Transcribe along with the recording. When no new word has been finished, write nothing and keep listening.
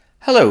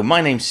Hello, my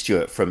name's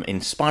Stuart from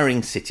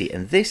Inspiring City,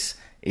 and this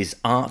is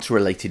Art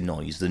Related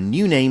Noise, the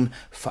new name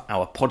for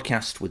our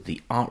podcast with the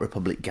Art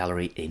Republic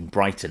Gallery in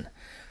Brighton.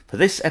 For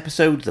this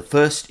episode, the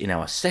first in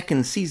our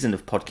second season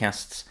of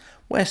podcasts,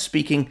 we're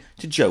speaking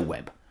to Joe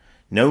Webb.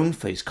 Known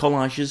for his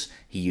collages,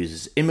 he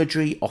uses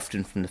imagery,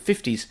 often from the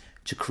 50s,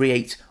 to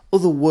create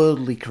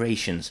otherworldly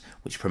creations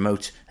which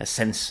promote a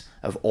sense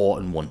of awe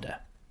and wonder.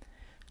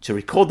 To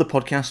record the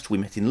podcast, we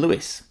met in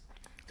Lewes.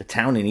 The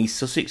town in East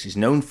Sussex is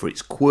known for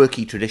its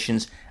quirky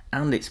traditions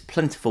and its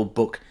plentiful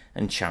book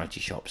and charity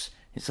shops.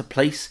 It's a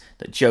place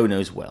that Joe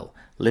knows well.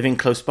 Living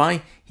close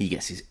by, he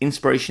gets his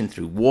inspiration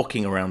through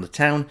walking around the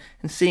town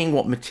and seeing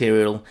what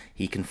material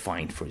he can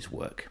find for his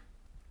work.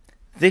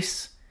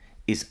 This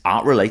is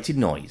Art Related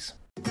Noise.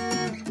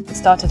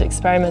 Started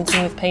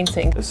experimenting with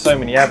painting. There's so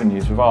many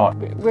avenues with art.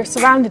 We're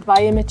surrounded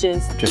by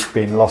images. Just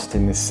being lost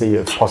in this sea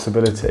of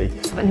possibility.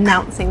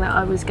 Announcing that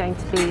I was going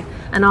to be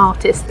an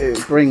artist.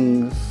 It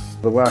brings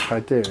the work I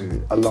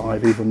do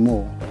alive even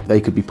more. They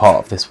could be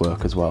part of this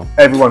work as well.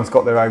 Everyone's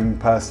got their own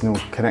personal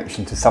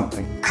connection to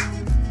something.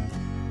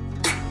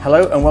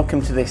 Hello and welcome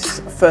to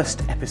this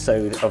first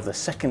episode of the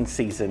second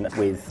season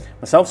with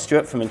myself,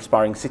 Stuart from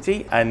Inspiring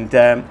City, and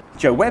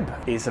Joe Webb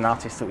is an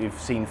artist that we've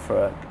seen for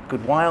a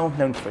good while,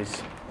 known for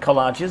his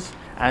collages,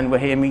 and we're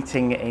here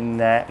meeting in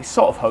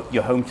sort of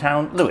your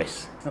hometown,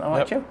 Lewes. Isn't that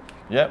right, Joe?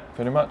 Yep,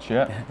 pretty much,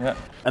 yeah.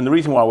 And the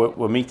reason why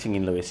we're meeting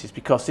in Lewes is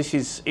because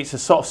it's a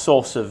sort of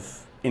source of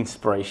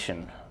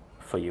inspiration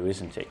for you,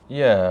 isn't it?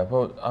 Yeah,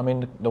 well, I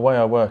mean, the way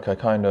I work,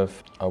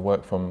 I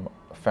work from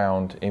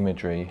found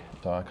imagery.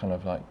 So I kind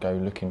of like go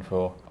looking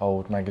for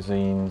old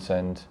magazines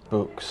and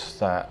books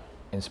that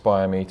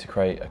inspire me to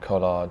create a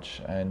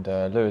collage. And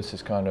Lewes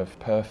is kind of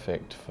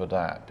perfect for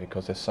that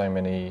because there's so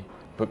many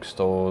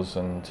bookstores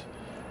and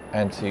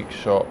antique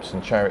shops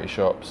and charity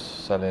shops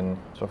selling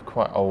sort of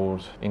quite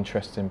old,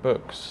 interesting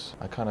books.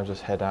 I kind of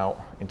just head out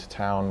into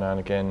town now and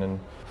again and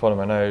follow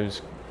my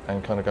nose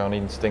and kind of go on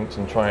instinct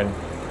and try and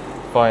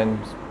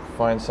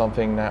find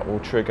something that will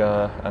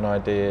trigger an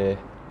idea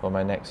for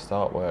my next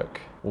artwork.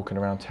 Walking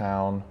around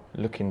town,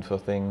 looking for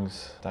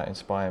things that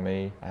inspire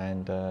me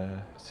and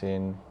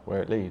seeing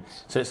where it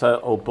leads. So it's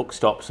old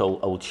bookstops,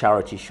 old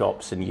charity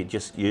shops, and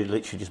you're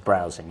literally just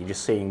browsing. You're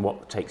just seeing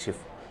what takes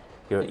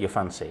your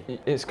fancy.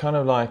 It's kind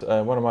of like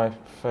one of my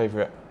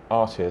favourite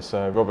artists,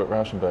 Robert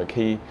Rauschenberg.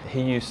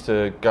 He used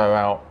to go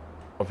out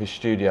of his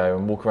studio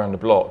and walk around the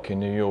block in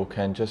New York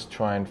and just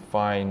try and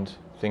find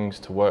things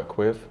to work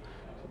with.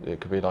 It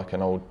could be like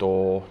an old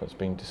door that's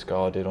been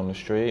discarded on the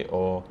street,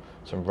 or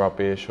some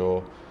rubbish,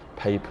 or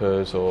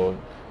papers or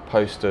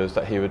posters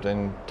that he would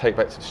then take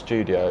back to the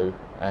studio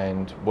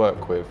and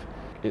work with.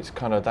 It's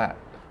kind of that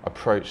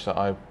approach that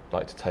I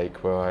like to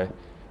take, where I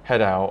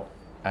head out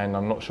and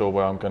I'm not sure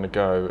where I'm going to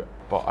go,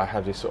 but I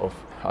have this sort of,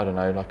 I don't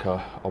know, like a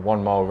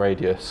 1 mile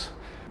radius.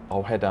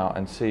 I'll head out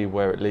and see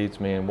where it leads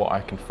me and what I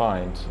can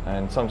find.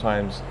 And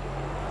sometimes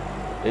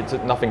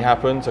nothing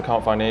happens, I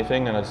can't find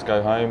anything, and I just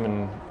go home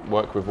and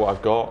work with what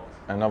I've got.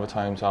 And other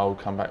times I'll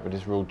come back with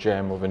this real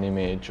gem of an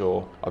image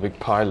or a big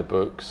pile of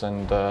books,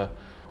 and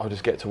I'll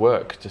just get to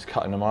work, just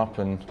cutting them up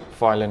and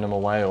filing them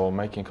away or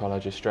making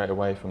collages straight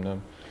away from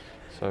them.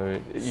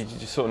 So you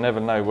just sort of never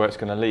know where it's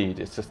going to lead.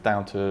 It's just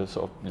down to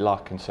sort of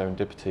luck and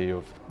serendipity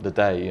of the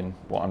day and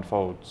what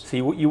unfolds.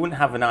 So you wouldn't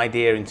have an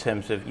idea in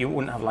terms of, you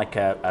wouldn't have like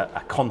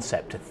a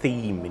concept, a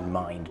theme in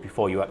mind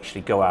before you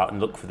actually go out and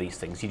look for these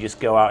things. You just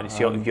go out and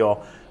see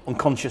your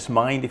unconscious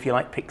mind, if you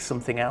like, picks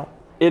something out.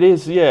 It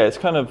is, yeah. It's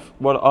kind of,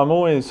 well, I'm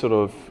always sort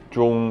of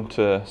drawn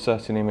to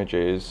certain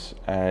images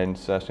and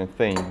certain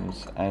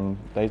themes, and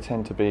they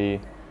tend to be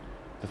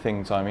the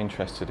things I'm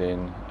interested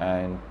in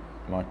and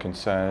my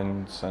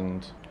concerns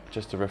and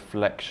just a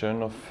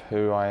reflection of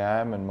who I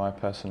am and my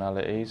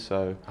personality.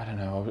 So I don't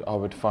know, I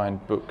would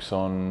find books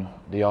on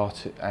the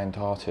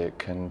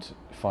Antarctic and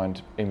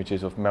find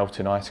images of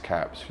melting ice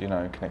caps, you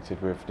know,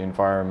 connected with the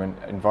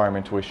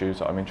environmental issues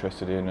that I'm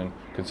interested in and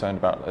concerned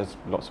about, as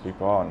lots of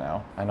people are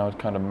now. And I would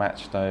kind of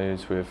match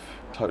those with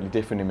totally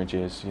different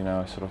images. You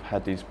know, I sort of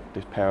had this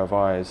pair of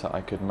eyes that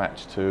I could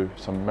match to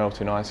some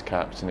melting ice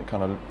caps, and it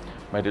kind of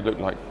made it look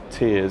like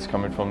tears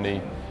coming from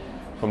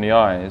the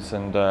eyes,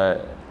 and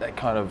that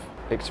kind of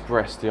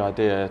expressed the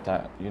idea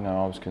that, you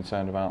know, I was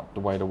concerned about the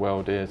way the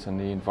world is and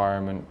the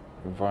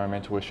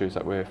environmental issues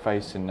that we're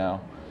facing now.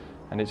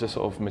 And it just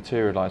sort of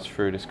materialised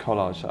through this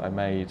collage that I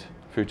made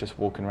through just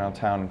walking around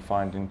town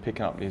and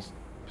picking up these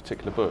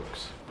particular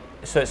books.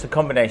 So it's a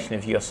combination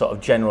of your sort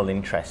of general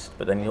interest,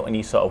 but then when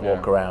you sort of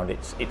walk around,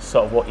 it's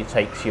sort of what you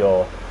takes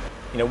your,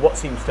 you know, what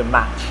seems to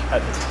match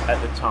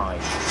at the time.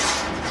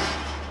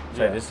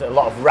 So there's a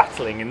lot of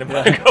rattling in the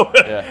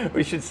background.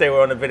 We should say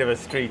we're on a bit of a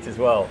street as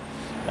well.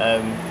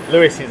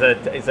 Lewes is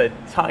a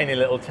tiny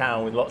little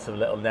town with lots of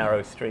little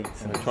narrow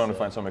streets. And we're trying to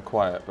find somewhere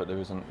quiet, but there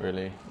isn't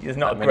really. There's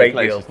not a great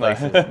deal of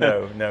places.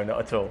 No, not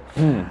at all.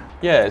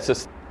 Yeah, it's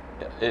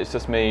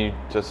just me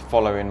just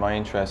following my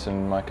interests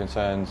and my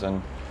concerns,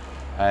 and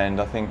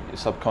I think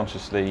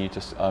subconsciously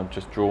I'm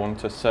just drawn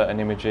to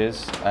certain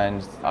images,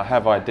 and I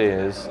have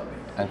ideas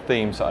and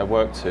themes that I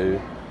work to,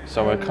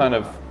 So I kind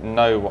of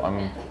know what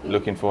I'm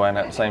looking for, and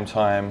at the same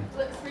time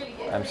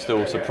I'm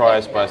still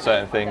surprised by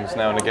certain things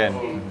now and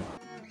again.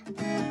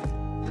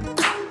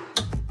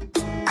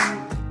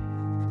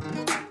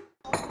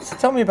 So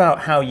tell me about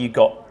how you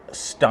got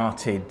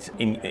started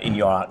in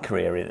your art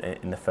career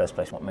in the first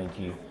place. What made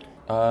you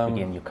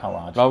begin your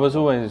collage? I was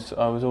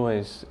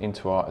always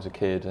into art as a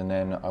kid, and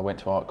then I went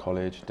to art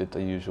college, did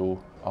the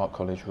usual art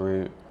college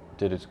route,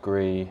 did a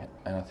degree,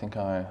 and I think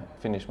I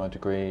finished my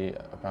degree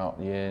about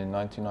year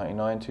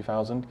 1999,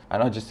 2000.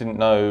 And I just didn't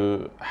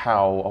know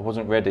how. I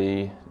wasn't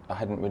ready. I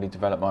hadn't really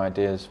developed my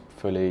ideas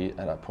fully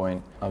at that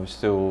point. I was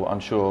still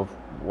unsure of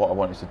what I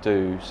wanted to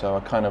do, so I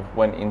kind of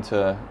went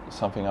into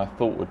something I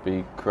thought would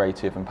be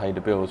creative and pay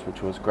the bills,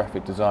 which was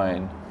graphic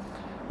design.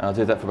 And I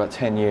did that for about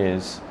 10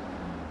 years,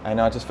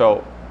 and I just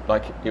felt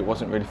like it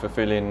wasn't really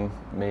fulfilling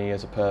me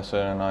as a person,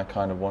 and I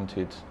kind of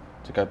wanted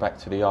to go back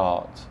to the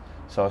art.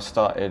 So I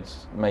started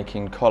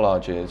making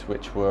collages,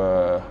 which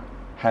were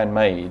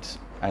handmade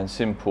and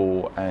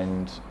simple,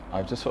 and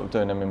I was just sort of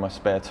doing them in my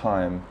spare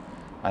time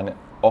and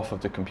off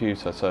of the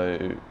computer.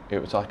 So it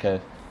was like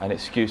an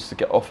excuse to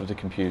get off of the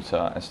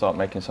computer and start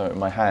making something with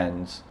my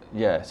hands.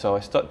 Yeah, so I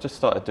just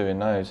started doing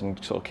those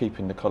and sort of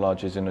keeping the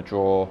collages in a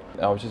drawer.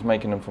 I was just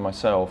making them for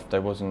myself. There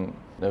was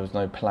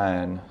no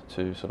plan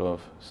to sort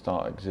of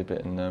start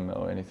exhibiting them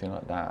or anything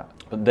like that.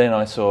 But then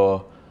I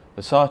saw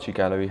the Saatchi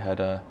Gallery had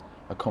a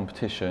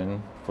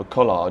competition for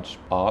collage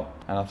art,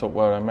 and I thought,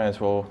 well, I may as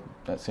well,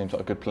 that seems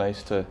like a good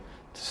place to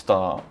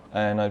start.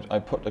 And I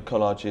put the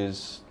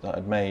collages that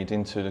I'd made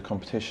into the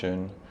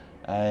competition,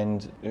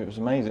 and it was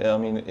amazing. I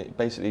mean, it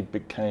basically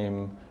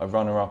became a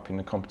runner-up in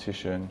the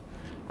competition,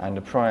 and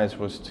the prize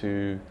was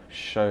to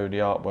show the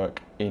artwork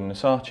in the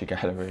Saatchi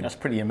Gallery. That's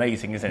pretty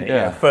amazing, isn't it?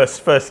 Yeah.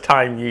 First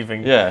time you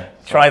even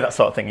try that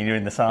sort of thing, and you're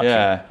in the Saatchi.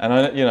 Yeah, and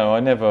I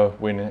never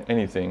win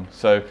anything,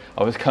 so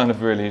I was kind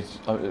of really.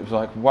 It was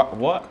like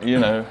what?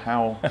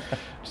 How?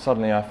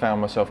 Suddenly I found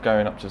myself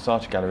going up to the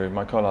Saatchi Gallery with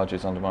my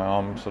collages under my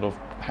arm, sort of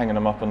hanging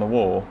them up on the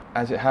wall.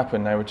 As it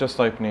happened, they were just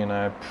opening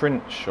a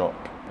print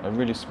shop, a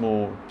really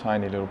small,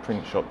 tiny little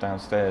print shop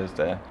downstairs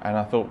there, and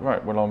I thought,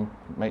 right, well, I'll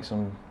make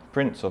some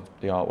prints of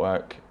the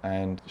artwork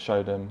and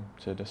show them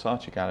to the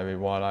Saatchi Gallery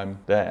while I'm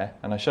there.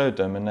 And I showed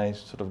them, and they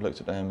sort of looked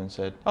at them and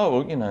said,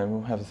 oh, well,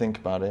 we'll have a think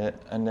about it.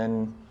 And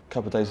then a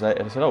couple of days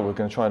later, they said, oh, we're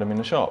going to try them in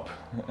the shop.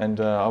 And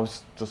I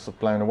was just sort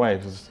of blown away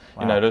because,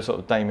 there's sort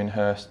of Damien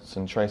Hirst's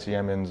and Tracy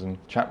Emin's and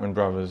Chapman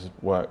Brothers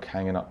work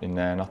hanging up in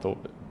there. And I thought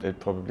they're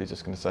probably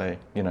just going to say,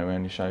 we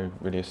only show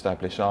really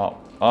established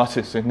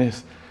artists in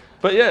this.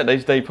 But yeah,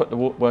 they put the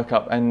work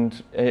up,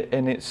 and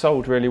it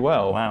sold really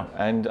well. Wow.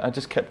 And I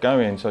just kept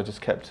going, so I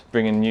just kept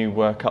bringing new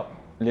work up,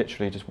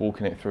 literally just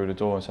walking it through the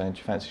door and saying, do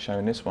you fancy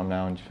showing this one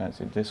now, and do you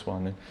fancy this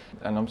one?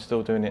 And I'm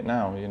still doing it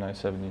now,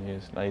 7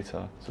 years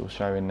later. Still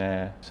showing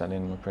there,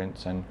 selling my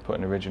prints and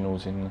putting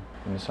originals in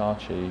the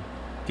Saatchi.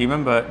 Do you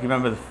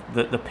remember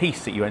the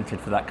piece that you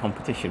entered for that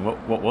competition?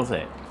 What was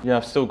it? Yeah,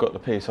 I've still got the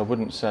piece. I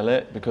wouldn't sell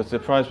it because the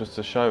prize was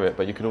to show it,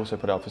 but you could also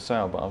put it up for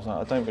sale. But I was like,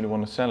 I don't really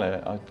want to sell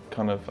it. I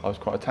was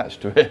quite attached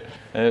to it.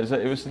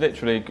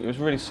 It was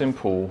really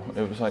simple.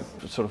 It was like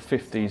sort of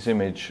 50s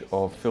image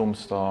of film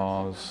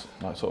stars,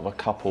 like sort of a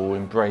couple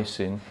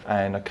embracing,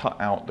 and I cut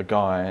out the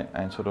guy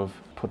and sort of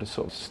put a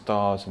sort of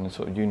stars and a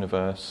sort of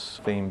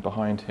universe theme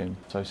behind him.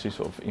 So she's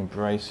sort of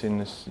embracing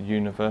this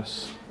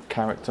universe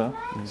character,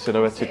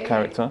 silhouetted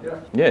character.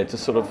 Yeah, it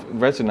just sort of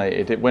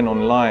resonated. It went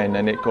online,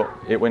 and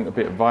it went a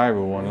bit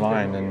viral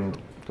online and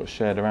got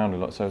shared around a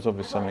lot. So it was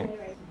obviously something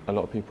a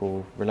lot of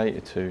people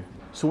related to.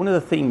 So one of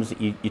the themes that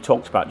you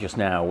talked about just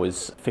now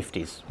was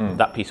 50s.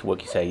 That piece of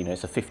work, you say,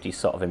 it's a 50s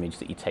sort of image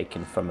that you've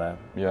taken from a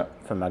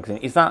magazine.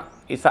 Is that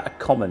a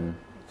common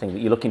thing, that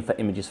you're looking for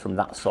images from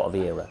that sort of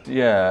era?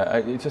 Yeah,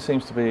 it just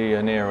seems to be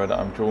an era that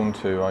I'm drawn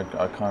to.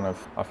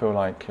 I feel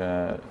like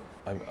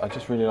I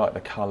just really like the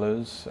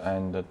colours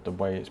and the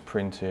way it's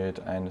printed,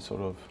 and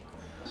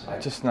I'm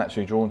just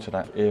naturally drawn to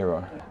that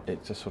era.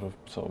 It just sort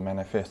of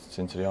manifests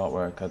into the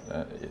artwork.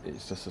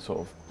 It's just the sort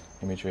of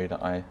imagery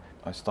that I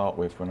start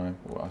with when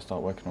I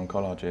start working on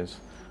collages.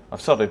 I've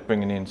started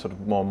bringing in sort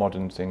of more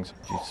modern things,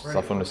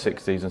 stuff from the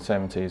 60s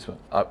and 70s.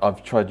 But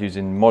I've tried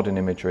using modern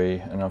imagery,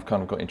 and I've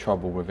kind of got in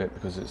trouble with it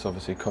because it's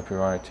obviously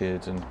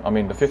copyrighted. And I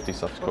mean, the 50s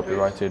stuff's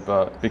copyrighted,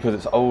 but because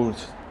it's old,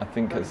 I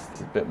think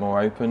it's a bit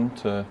more open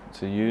to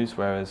use.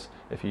 Whereas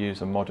if you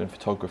use a modern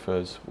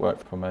photographer's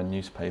work from a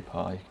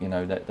newspaper,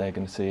 that they're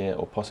going to see it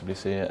or possibly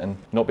see it and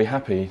not be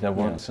happy.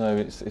 So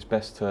it's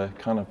best to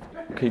kind of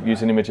keep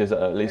using images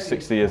that are at least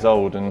 60 years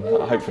old and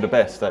hope for the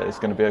best that it's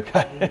going to be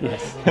okay.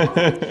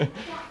 Yes.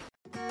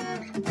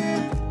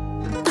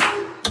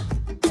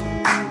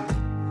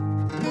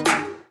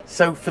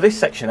 So for this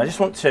section, I just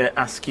want to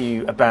ask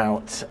you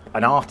about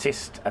an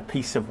artist, a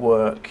piece of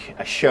work,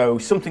 a show,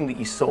 something that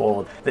you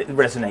saw that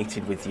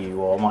resonated with you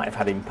or might have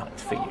had impact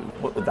for you.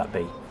 What would that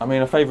be? I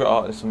mean, a favourite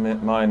artist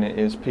of mine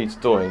is Peter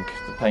Doig,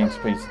 the painter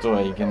Peter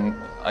Doig, and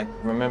I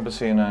remember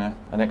seeing an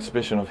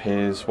exhibition of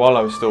his while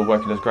I was still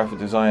working as a graphic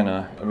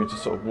designer, and we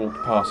just sort of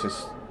walked past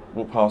this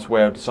walked past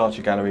where the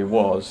Saatchi Gallery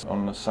was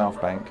on the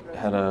South Bank. It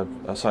had a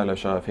solo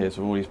show of his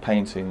with all these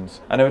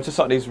paintings. And they were just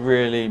like these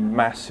really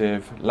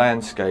massive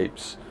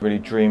landscapes, really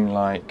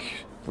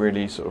dreamlike,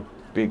 really sort of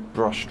big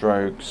brush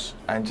strokes,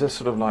 and just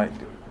sort of like,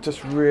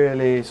 just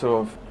really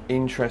sort of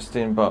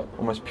interesting but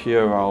almost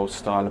puerile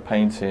style of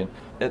painting.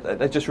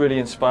 It just really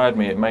inspired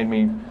me. It made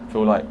me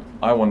feel like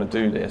I want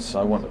to do this.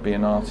 I want to be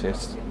an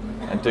artist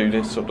and do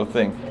this sort of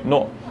thing.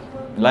 Not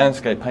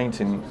landscape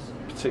painting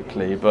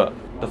particularly, but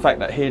the fact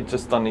that he had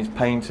just done these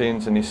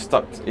paintings and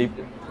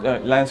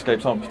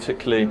landscapes aren't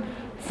particularly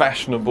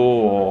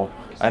fashionable,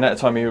 and at the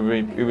time he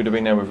would have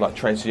been there with like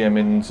Tracy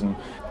Emin's and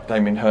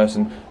Damien Hirst,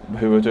 and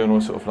who were doing all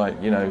sort of like,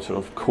 you know, sort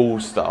of cool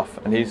stuff,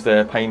 and he's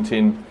there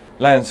painting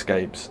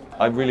landscapes.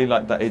 I really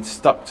liked that he'd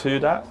stuck to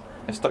that.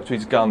 It stuck to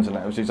his guns, and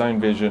that was his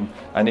own vision,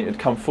 and it had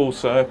come full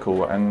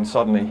circle, and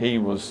suddenly he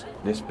was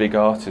this big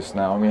artist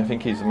now. I mean, I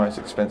think he's the most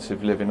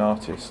expensive living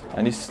artist,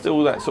 and he's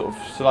still that sort of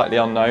slightly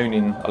unknown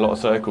in a lot of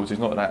circles. He's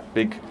not that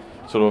big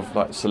sort of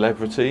like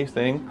celebrity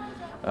thing,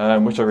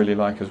 which I really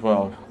like as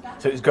well.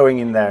 So it was going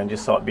in there and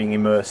just sort of being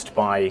immersed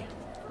by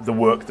the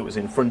work that was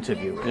in front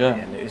of you, really. Yeah.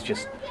 And it was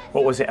just,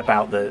 what was it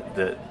about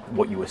the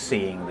what you were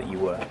seeing that you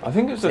were? I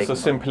think it was just the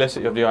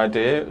simplicity of the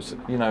idea. It was,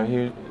 you know,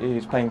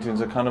 his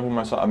paintings are kind of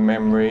almost like a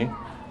memory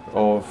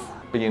of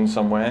being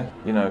somewhere.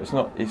 You know, he's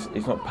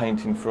not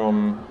painting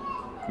from,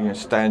 you know,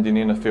 standing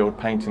in a field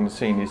painting the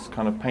scene. He's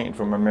kind of painting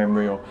from a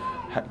memory, or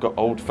got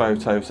old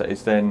photos that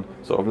he's then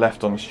sort of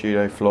left on the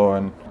studio floor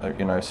and,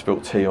 you know,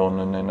 spilt tea on,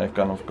 and then they've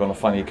gone a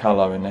funny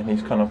colour, and then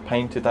he's kind of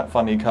painted that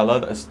funny colour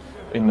that's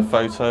in the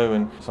photo.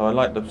 And so I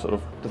like the sort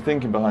of the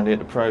thinking behind it,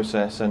 the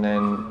process, and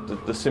then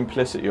the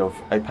simplicity of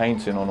a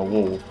painting on a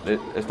wall.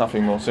 It's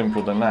nothing more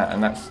simple than that,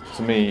 and that's,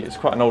 to me, it's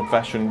quite an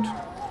old-fashioned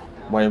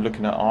way of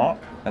looking at art,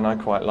 and I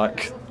quite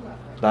like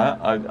that.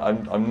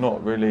 I'm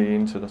not really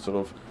into the sort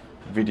of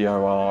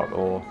video art,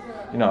 or,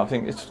 you know, I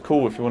think it's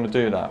cool if you want to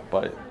do that,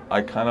 but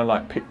I kind of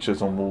like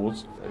pictures on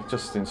walls. It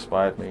just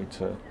inspired me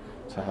to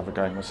have a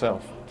go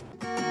myself.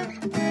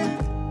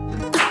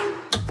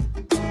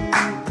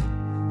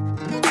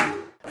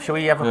 Shall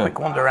we have a quick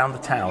wander around the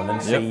town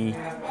and see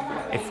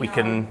if we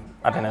can,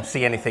 I don't know,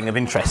 see anything of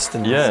interest?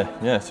 And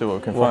Yeah, see what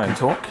we can walk find. and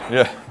talk?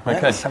 Yeah,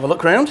 okay. Let's have a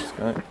look around.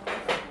 Right.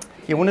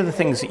 Yeah, one of the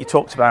things that you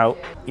talked about,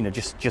 you know,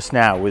 just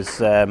now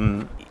was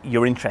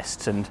your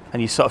interests, and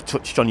you sort of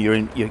touched on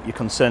your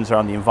concerns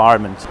around the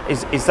environment.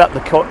 Is that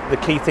the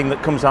key thing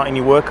that comes out in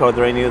your work, or are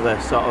there any other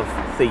sort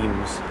of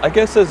themes? I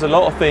guess there's a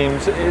lot of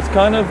themes. It's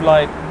kind of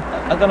like,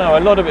 I don't know, a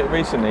lot of it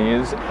recently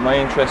is my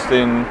interest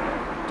in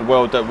the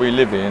world that we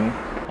live in.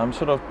 I'm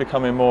sort of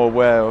becoming more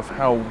aware of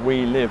how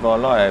we live our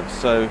lives.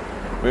 So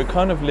we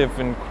kind of live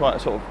in quite a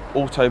sort of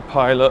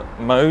autopilot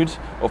mode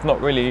of not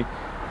really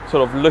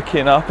sort of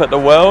looking up at the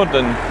world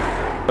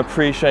and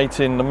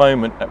appreciating the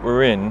moment that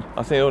we're in.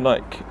 I feel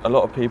like a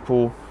lot of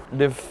people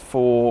live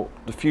for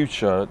the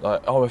future,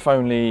 like, oh, if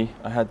only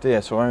I had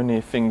this, or only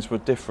if things were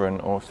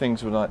different, or if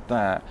things were like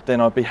that, then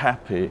I'd be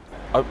happy.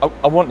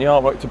 I want the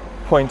artwork to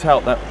point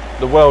out that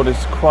the world is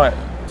quite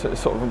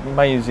sort of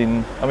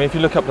amazing. I mean, if you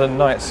look up the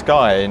night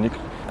sky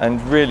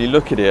and really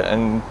look at it,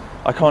 and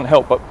I can't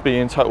help but be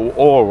in total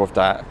awe of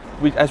that.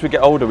 As we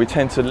get older, we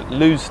tend to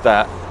lose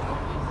that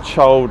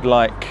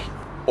childlike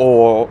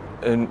awe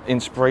and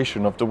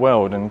inspiration of the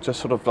world, and just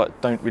sort of like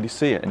don't really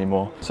see it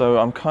anymore. So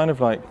I'm kind of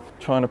like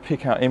trying to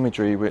pick out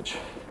imagery which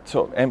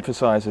sort of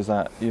emphasises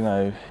that, you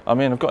know. I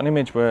mean, I've got an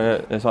image where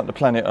there's like the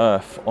planet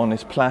Earth on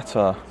this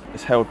platter.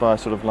 It's held by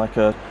sort of like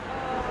a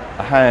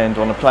hand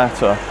on a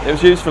platter. It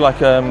was used for like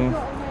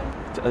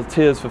a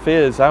Tears for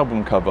Fears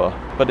album cover,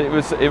 but it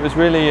was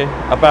really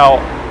about,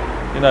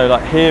 you know,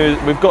 like, here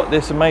we've got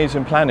this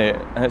amazing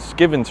planet and it's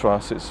given to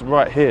us, it's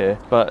right here,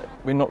 but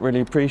we're not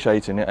really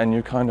appreciating it, and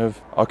you kind of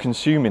are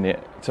consuming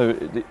it. So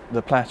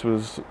the platter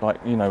was like,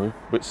 you know,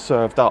 it's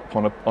served up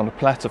on a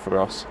platter for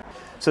us.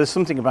 So there's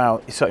something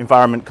about sort of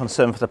environment,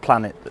 concern for the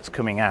planet that's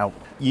coming out.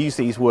 You use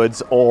these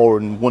words awe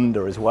and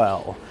wonder as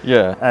well.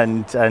 Yeah.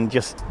 And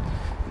just,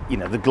 you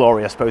know, the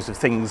glory, I suppose, of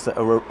things that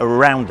are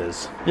around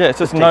us. Yeah, it's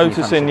just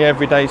noticing the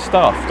everyday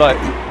stuff, like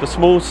the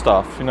small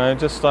stuff, you know,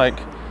 just like,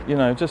 you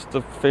know, just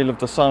the feel of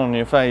the sun on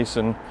your face,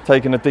 and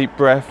taking a deep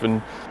breath,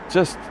 and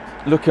just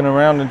looking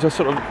around and just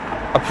sort of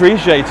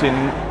appreciating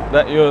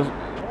that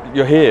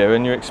you're here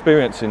and you're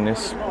experiencing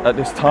this at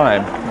this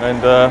time.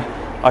 And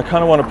I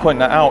kind of want to point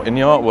that out in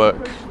the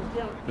artwork,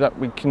 that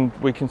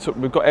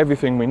we've got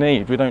everything we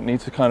need. We don't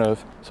need to kind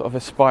of sort of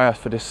aspire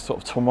for this sort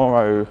of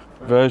tomorrow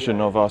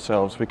version of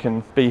ourselves. We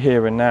can be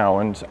here and now,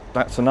 and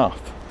that's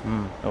enough,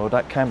 or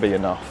that can be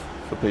enough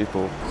for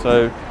people.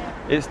 So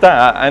it's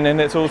that, and then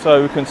it's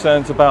also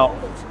concerns about,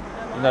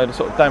 you know, the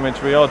sort of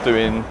damage we are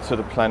doing to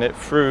the planet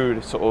through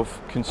the sort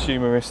of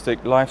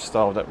consumeristic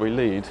lifestyle that we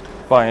lead,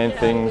 buying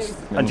things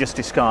and just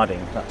discarding.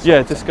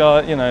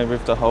 Discard. You know,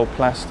 with the whole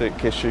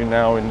plastic issue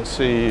now in the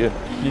sea,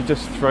 you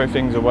just throw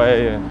things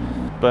away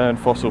and burn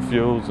fossil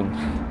fuels, and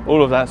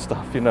all of that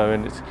stuff, you know,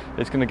 and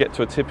it's going to get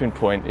to a tipping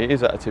point. It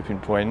is at a tipping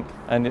point,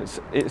 and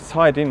it's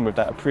tied in with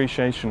that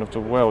appreciation of the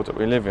world that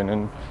we live in,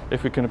 and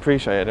if we can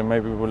appreciate it, then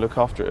maybe we'll look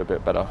after it a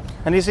bit better.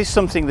 And is this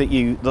something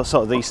that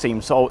sort of these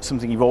themes,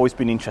 something you've always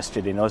been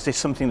interested in, or is this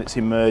something that's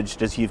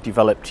emerged as you've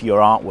developed your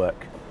artwork?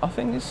 I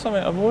think it's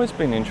something I've always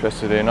been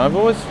interested in.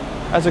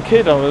 As a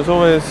kid, I was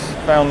always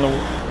found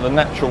the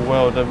natural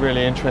world a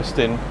really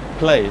interesting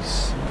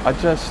place. I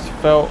just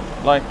felt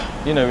like,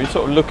 you know, you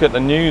sort of look at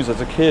the news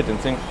as a kid and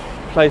think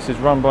place is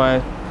run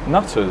by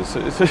nutters.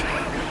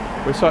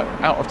 We're so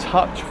out of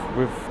touch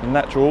with the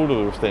natural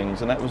order of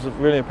things, and that was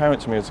really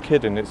apparent to me as a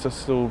kid, and it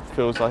just still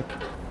feels like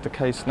the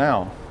case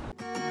now.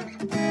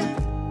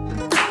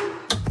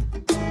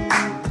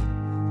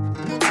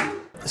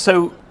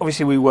 So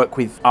obviously we work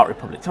with Art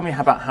Republic. Tell me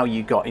about how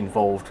you got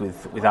involved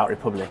with Art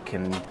Republic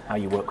and how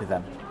you work with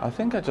them. I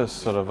think I just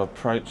sort of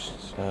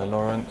approached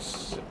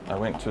Lawrence. I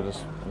went to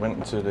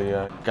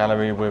the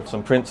gallery with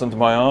some prints under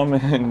my arm,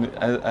 and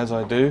as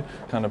I do,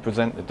 kind of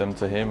presented them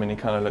to him, and he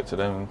kind of looked at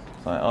them and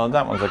was like, oh,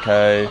 that one's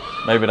okay,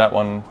 maybe that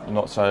one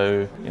not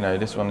so, you know,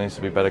 this one needs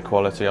to be better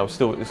quality. It's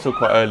still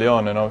quite early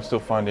on, and I was still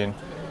finding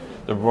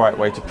the right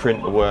way to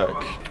print the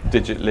work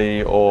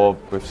digitally or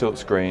with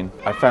silkscreen.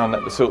 I found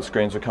that the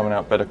silkscreens were coming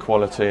out better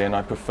quality, and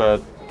I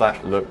preferred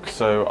that look,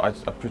 so I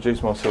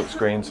produced more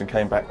silkscreens and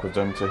came back with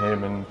them to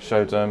him and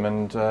showed them,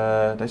 and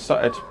they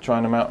started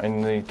trying them out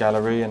in the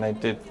gallery, and they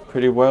did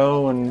pretty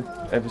well, and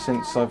ever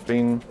since I've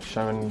been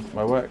showing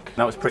my work.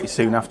 That was pretty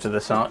soon after the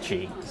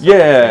Saatchi.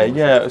 Yeah,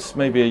 it was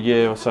maybe a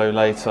year or so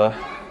later.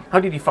 How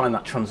did you find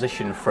that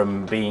transition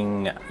from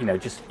being,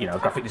 just a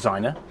graphic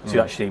designer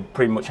to actually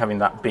pretty much having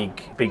that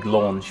big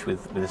launch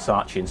with the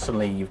Saatchi, and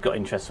suddenly you've got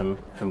interest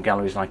from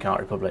galleries like Art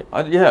Republic?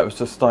 It was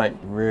just like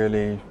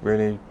really,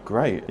 really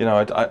great. You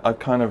know, I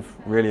kind of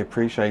really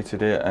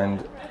appreciated it,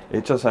 and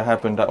it just so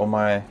happened that all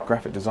my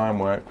graphic design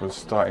work was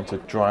starting to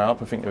dry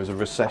up. I think there was a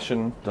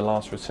recession, the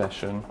last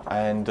recession,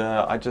 and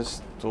I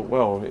just thought,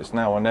 well, it's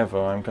now or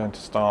never. I'm going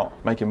to start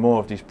making more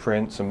of these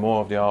prints and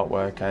more of the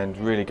artwork, and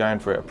really going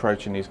for it,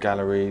 approaching these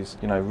galleries,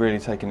 really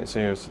taking it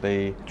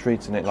seriously,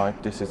 treating it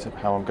like this is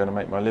how I'm going to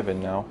make my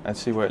living now, and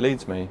see where it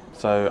leads me.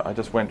 So I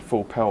just went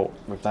full pelt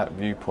with that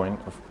viewpoint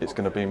of it's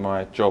going to be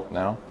my job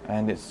now,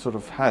 and it sort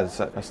of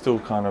has. I still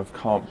kind of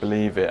can't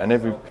believe it, and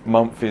every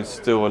month is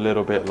still a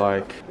little bit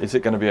like, is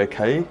it going to be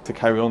okay to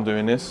carry on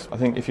doing this? I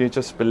think if you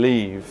just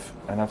believe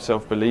and have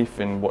self-belief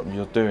in what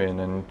you're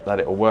doing and that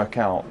it will work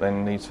out,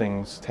 then these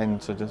things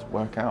tend to just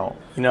work out.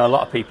 A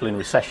lot of people in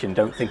recession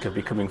don't think of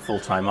becoming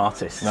full-time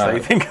artists. No. So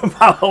you think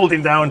about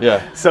holding down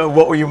so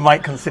what you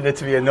might consider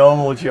to be a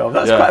normal job.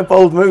 That's quite a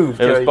bold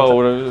move. It was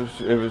bold,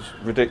 it was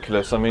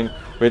ridiculous. I mean,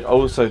 we'd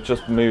also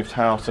just moved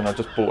house, and I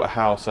just bought a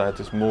house. I had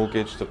this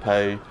mortgage to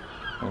pay,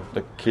 and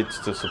the kids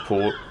to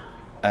support,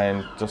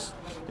 and just,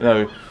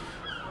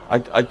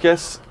 I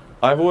guess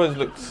I've always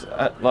looked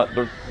at like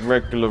the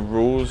regular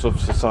rules of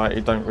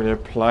society don't really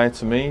apply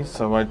to me,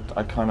 so I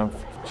kind of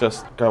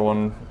just go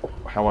on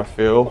how I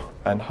feel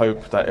and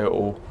hope that it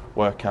will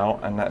work out,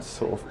 and that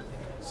sort of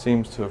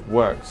seems to have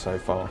worked so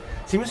far.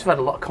 So you must have had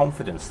a lot of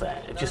confidence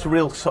there, just a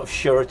real sort of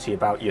surety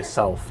about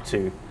yourself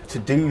to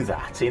do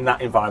that in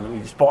that environment.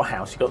 You just bought a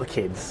house, you got the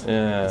kids,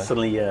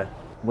 suddenly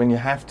when you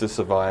have to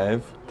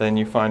survive, then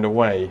you find a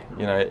way.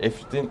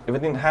 If I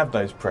didn't have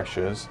those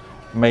pressures,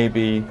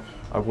 maybe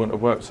I wouldn't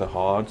have worked so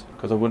hard,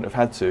 because I wouldn't have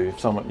had to. If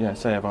someone,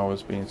 say if I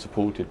was being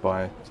supported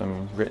by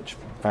some rich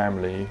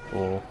family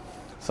or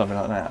something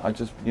like that, I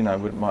just,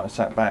 might have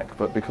sat back.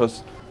 But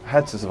because I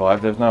had to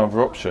survive, there was no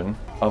other option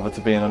other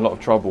to be in a lot of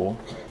trouble.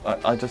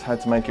 I just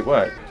had to make it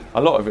work.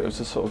 A lot of it was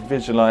just sort of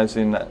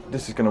visualising that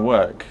this is going to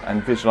work,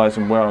 and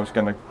visualising where I was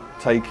going to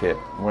take it,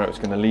 where it was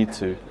going to lead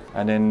to,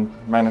 and then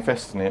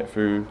manifesting it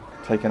through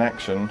taking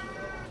action,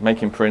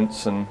 making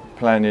prints and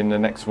planning the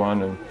next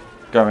one, and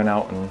going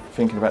out and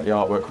thinking about the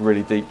artwork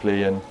really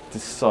deeply and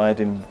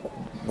deciding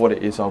what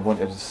it is I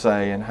wanted to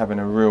say and having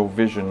a real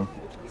vision.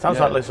 Sounds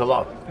like there's a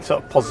lot of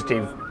sort of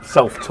positive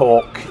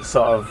self-talk,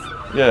 sort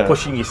of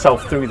pushing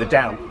yourself through the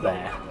doubt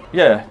there.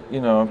 Yeah,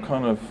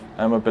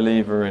 I'm a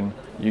believer in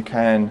you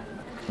can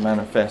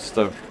manifest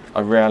a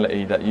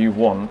reality that you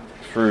want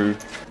through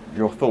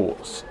your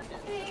thoughts.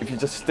 If you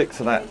just stick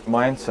to that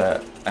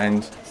mindset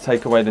and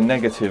take away the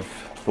negative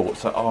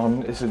thoughts, like,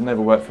 this has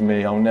never worked for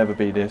me, I'll never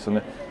be this,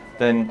 and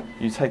then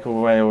you take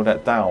away all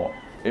that doubt.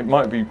 It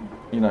might be,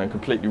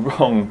 completely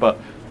wrong, but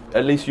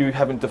at least you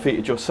haven't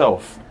defeated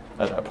yourself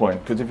at that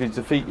point. Because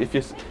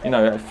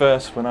at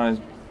first when I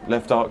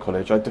left art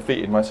college, I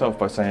defeated myself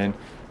by saying,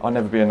 I'll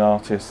never be an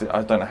artist,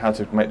 I don't know how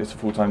to make this a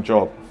full-time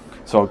job,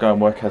 so I'll go and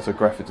work as a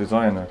graphic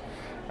designer.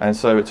 And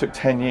so it took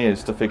 10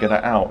 years to figure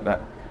that out,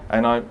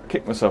 and I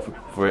kicked myself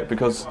for it,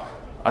 because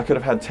I could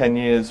have had 10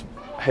 years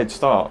head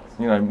start,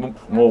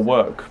 more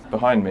work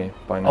behind me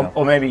by now.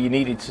 Or maybe you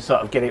needed to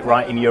sort of get it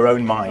right in your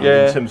own mind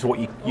in terms of what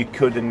you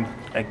could and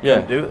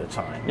couldn't do at the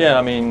time. Yeah,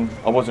 I mean,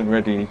 I wasn't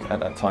ready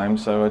at that time,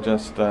 so I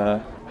just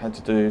had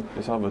to do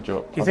this other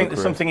job. Do you think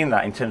there's something in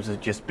that in terms of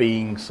just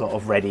being sort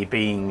of ready,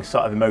 being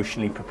sort of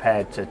emotionally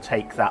prepared to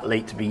take that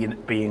leap to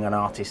being an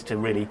artist, to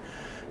really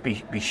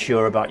be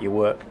sure about your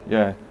work?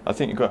 Yeah, I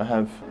think you've got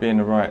to be in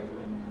the right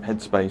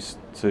headspace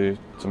to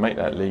make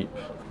that leap,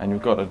 and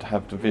you've got to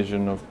have the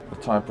vision of the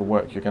type of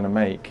work you're going to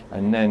make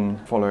and then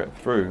follow it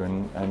through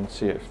and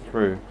see it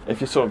through.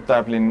 If you're sort of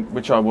dabbling,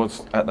 which I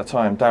was at the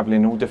time,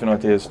 dabbling in all different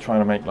ideas, trying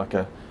to make like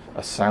a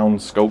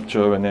sound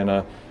sculpture and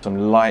then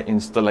some light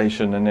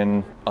installation and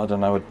then, I don't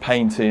know, a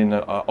painting,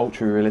 a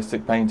ultra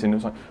realistic painting. It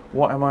was like,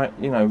 what am I,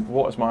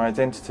 what is my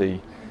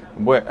identity?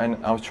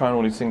 And I was trying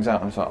all these things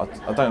out, and I was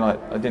like,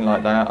 I didn't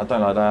like that,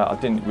 I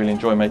didn't really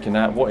enjoy making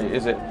that. What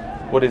is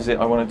it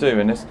I want to do?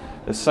 And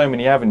there's so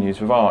many avenues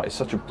with art. It's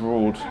such a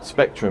broad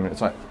spectrum.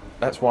 It's like,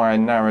 that's why I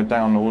narrowed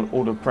down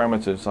all the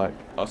parameters. Like,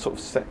 I sort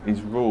of set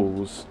these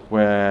rules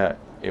where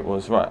it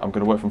was, right, I'm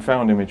going to work from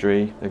found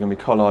imagery, they're going to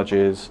be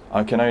collages,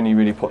 I can only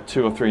really put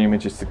 2 or 3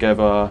 images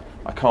together,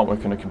 I can't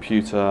work on a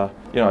computer.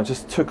 I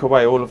just took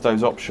away all of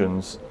those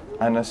options,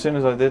 and as soon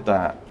as I did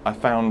that, I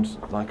found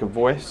like a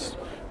voice,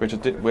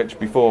 which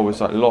before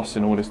was like lost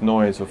in all this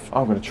noise of,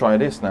 I'm going to try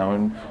this now,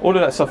 and all of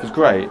that stuff is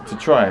great to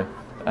try,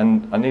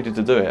 and I needed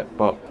to do it.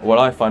 But what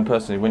I find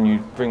personally, when you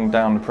bring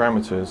down the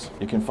parameters,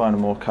 you can find a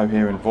more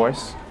coherent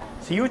voice.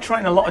 So you were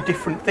trying a lot of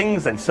different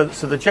things then. So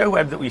the Joe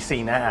Webb that we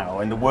see now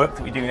and the work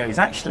that we do now is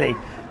actually,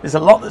 there's a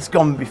lot that's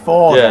gone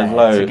before. Yeah,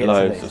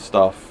 loads of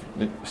stuff.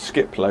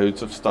 Skip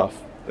loads of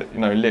stuff.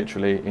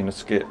 Literally in a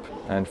skip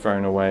and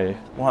thrown away.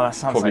 Well, that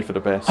sounds probably like... for the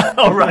best.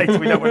 Oh right,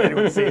 we don't want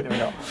anyone to see it, do we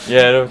not?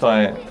 Yeah, there was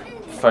like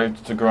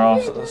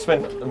photographs. I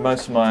spent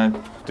most of my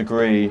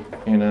degree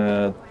in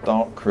a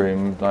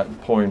darkroom, like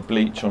pouring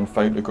bleach on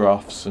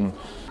photographs and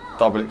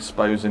double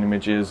exposing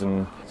images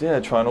and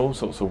trying all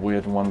sorts of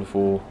weird and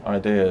wonderful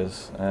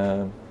ideas.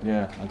 I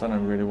don't know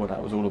really what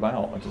that was all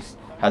about. I just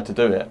had to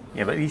do it.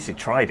 Yeah, but at least you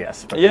tried it, I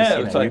suppose. Yeah,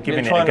 it was like you're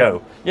giving it a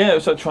go. It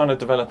was like trying to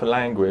develop a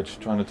language,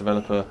 trying to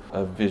develop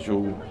a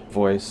visual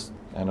voice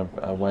and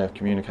a way of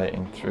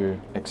communicating through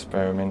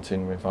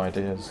experimenting with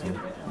ideas and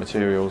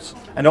materials.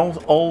 And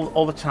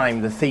all the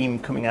time, the theme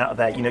coming out of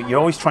that, you're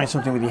always trying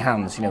something with your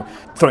hands,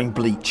 throwing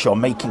bleach or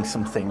making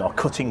something or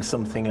cutting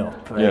something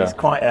up.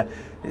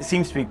 It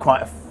seems to be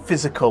quite a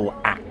physical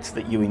act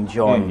that you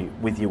enjoy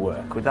with your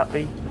work. Would that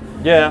be?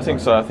 Yeah, I think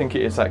so. I think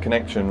it is that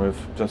connection with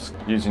just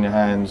using your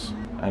hands.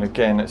 And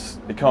again,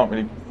 it can't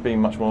really be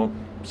much more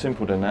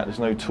simple than that. There's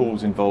no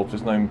tools involved.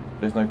 There's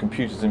no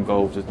computers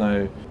involved. There's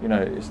no,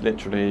 it's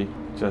literally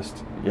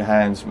just your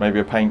hands, maybe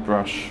a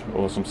paintbrush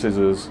or some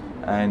scissors,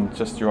 and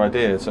just your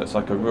ideas. So it's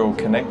like a real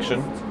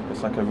connection.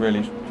 It's like a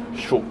really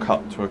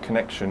shortcut to a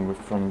connection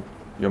from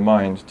your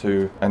mind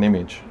to an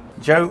image.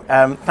 Joe,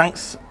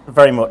 thanks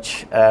very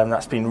much.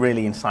 That's been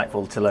really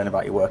insightful to learn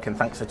about your work, and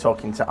thanks for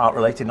talking to Art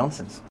Related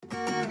Nonsense.